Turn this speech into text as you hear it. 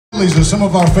These are some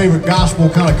of our favorite gospel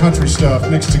kind of country stuff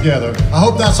mixed together. I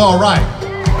hope that's all right.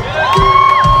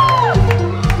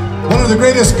 One of the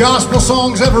greatest gospel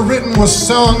songs ever written was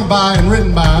sung by and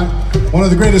written by one of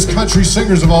the greatest country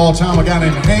singers of all time, a guy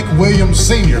named Hank Williams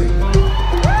Sr.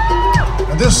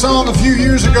 And this song a few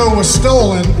years ago was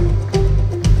stolen.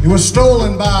 It was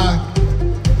stolen by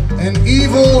an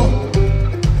evil,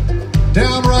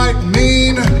 downright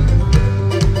mean,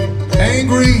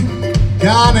 angry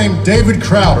guy named David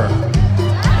Crowder.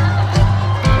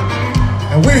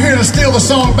 And we're here to steal the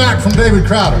song back from David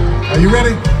Crowder. Are you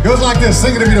ready? Goes like this.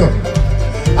 Sing it if you do it.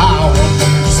 I was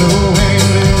so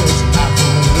aimless, I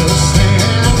full of sin.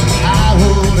 I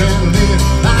wouldn't live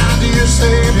my dear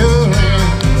Savior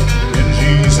and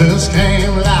Jesus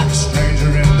came like a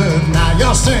stranger in the night.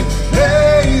 Y'all sing,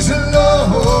 praise the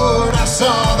Lord, I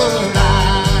saw the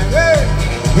light. Hey.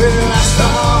 Well, I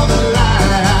saw the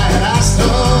light, I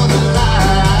saw the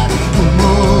light. No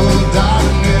more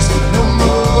darkness, no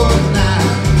more night.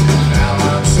 Now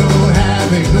I'm so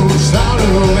happy, no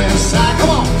sorrow inside. Come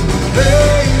on,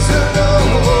 praise the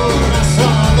Lord, I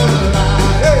saw the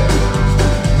light. Hey.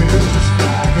 Well, just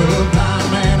like a blind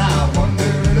man, I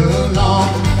wandered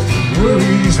along.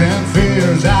 Worries and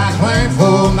fears I claimed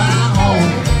for my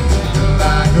own.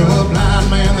 Like a blind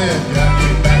man that got me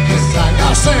back inside.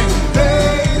 Y'all sing,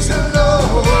 praise the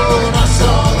Lord, I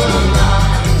saw the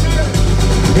light.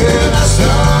 Yeah, I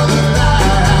saw the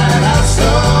light, I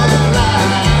saw the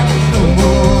light. No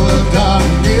more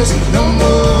darkness, no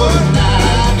more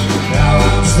night. Now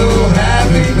I'm so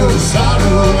happy, no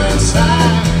sorrow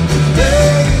inside.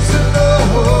 Praise the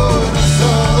Lord, I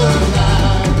saw the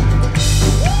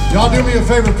light. Y'all do me a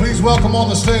favor, please welcome on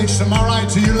the stage to my right,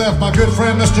 to your left, my good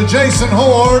friend, Mr. Jason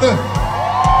Horde.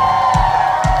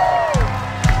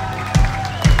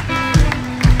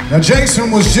 Now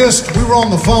Jason was we were on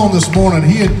the phone this morning.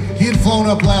 He had flown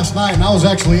up last night and I was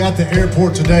actually at the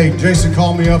airport today. Jason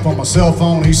called me up on my cell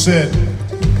phone. He said,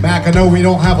 Mac, I know we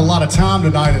don't have a lot of time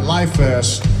tonight at Life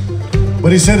Fest,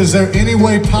 but he said, is there any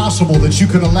way possible that you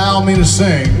could allow me to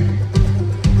sing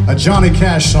a Johnny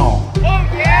Cash song?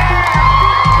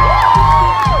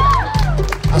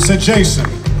 I said, Jason,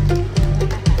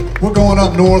 we're going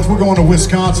up north, we're going to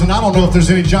Wisconsin. I don't know if there's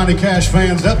any Johnny Cash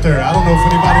fans up there. I don't know if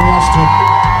anybody wants to.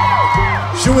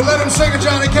 Should we let him sing a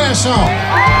Johnny Cash song?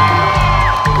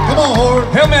 Come on, Horde.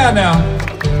 Help me out now.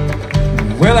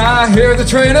 Well, I hear the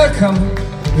train a-comin',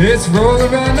 it's rolling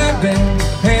around that bend,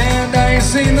 and I ain't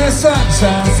seen the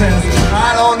sunshine since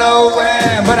I don't know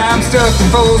when, but I'm stuck in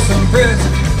Folsom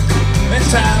Prison, and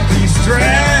time keeps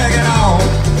dragging on.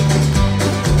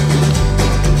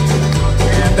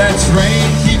 And that train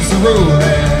keeps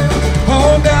rolling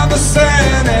on down the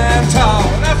San Antonio.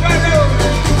 That's right, dude.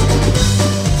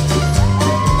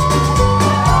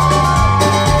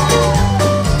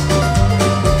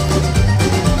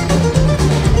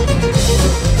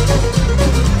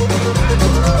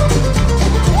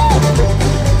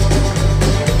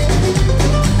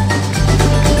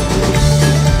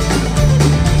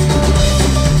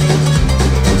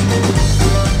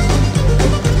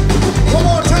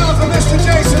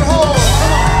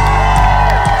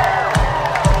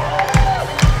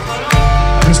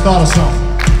 Thought of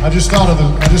something. I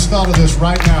just thought of this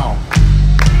right now.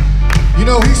 You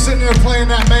know, he's sitting there playing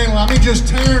that main line. I mean, just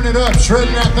tearing it up,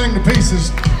 shredding that thing to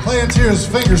pieces, playing till his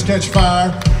fingers catch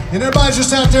fire, and everybody's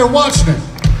just out there watching it.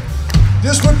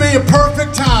 This would be a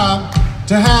perfect time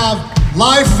to have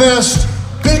Life Fest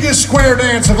biggest square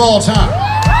dance of all time.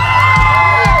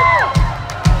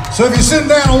 So if you're sitting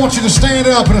down, I want you to stand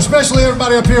up, and especially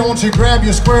everybody up here, I want you to grab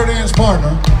your square dance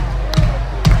partner.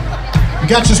 You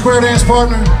got your square dance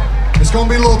partner? It's gonna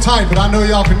be a little tight, but I know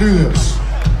y'all can do this.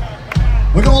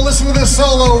 We're gonna listen to this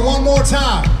solo one more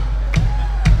time.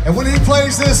 And when he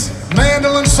plays this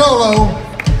mandolin solo,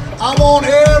 I want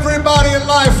everybody at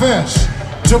Life Fest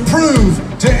to prove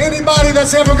to anybody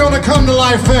that's ever gonna come to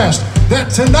Life Fest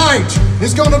that tonight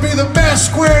is gonna be the best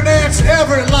square dance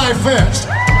ever at Life Fest.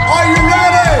 Are you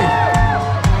ready?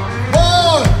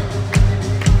 1,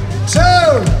 2,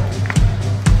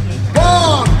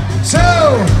 1, 2,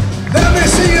 let me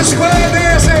see you square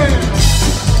dancing.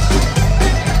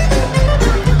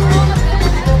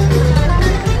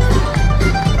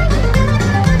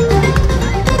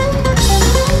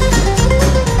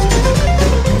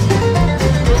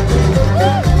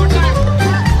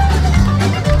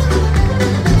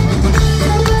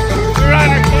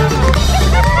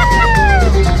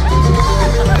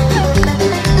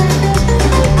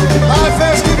 Life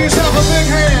Fest, give yourself a big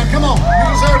hand. Come on, you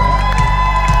deserve it.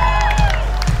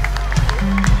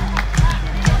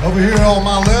 Over here on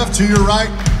my left, to your right,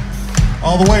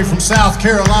 all the way from South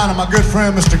Carolina, my good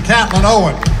friend, Mr. Catlin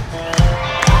Owen.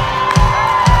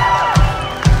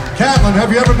 Catlin,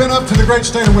 have you ever been up to the great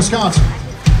state of Wisconsin?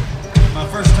 My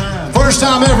first time. First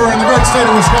time ever in the great state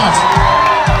of Wisconsin.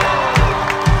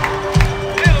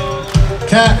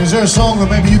 Cat, is there a song that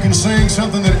maybe you can sing,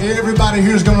 something that everybody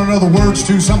here is going to know the words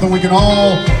to, something we can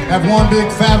all have one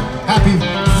big happy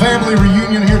family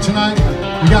reunion here tonight?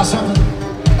 You got something?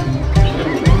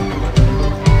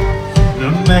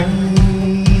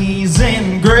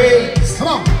 Amazing grace. Come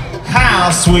on. How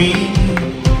sweet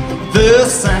the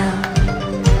sound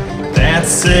that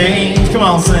saves. Come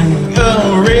on, sing.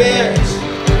 Oh, rich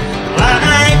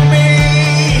like me.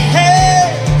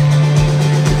 Hey,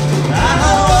 I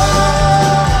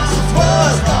once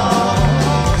was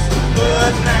lost,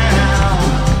 but now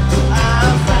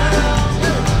I'm found.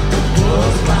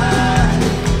 Was blind,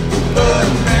 but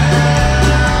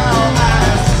now I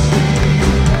see.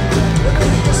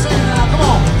 Just sing it out. Come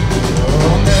on.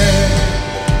 Oh, man.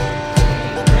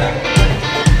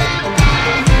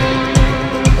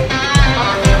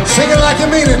 Sing it like you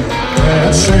mean it.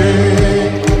 Let's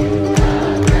sing.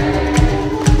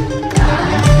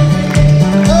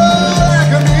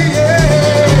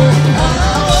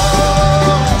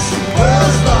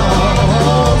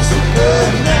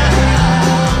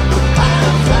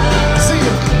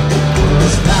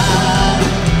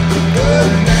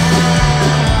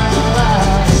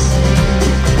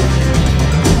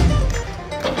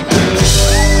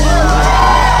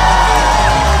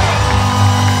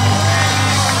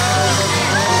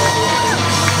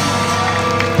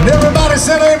 And everybody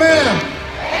said amen.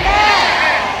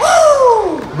 Amen.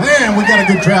 Woo! Man, we got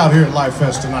a good crowd here at Life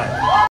Fest tonight.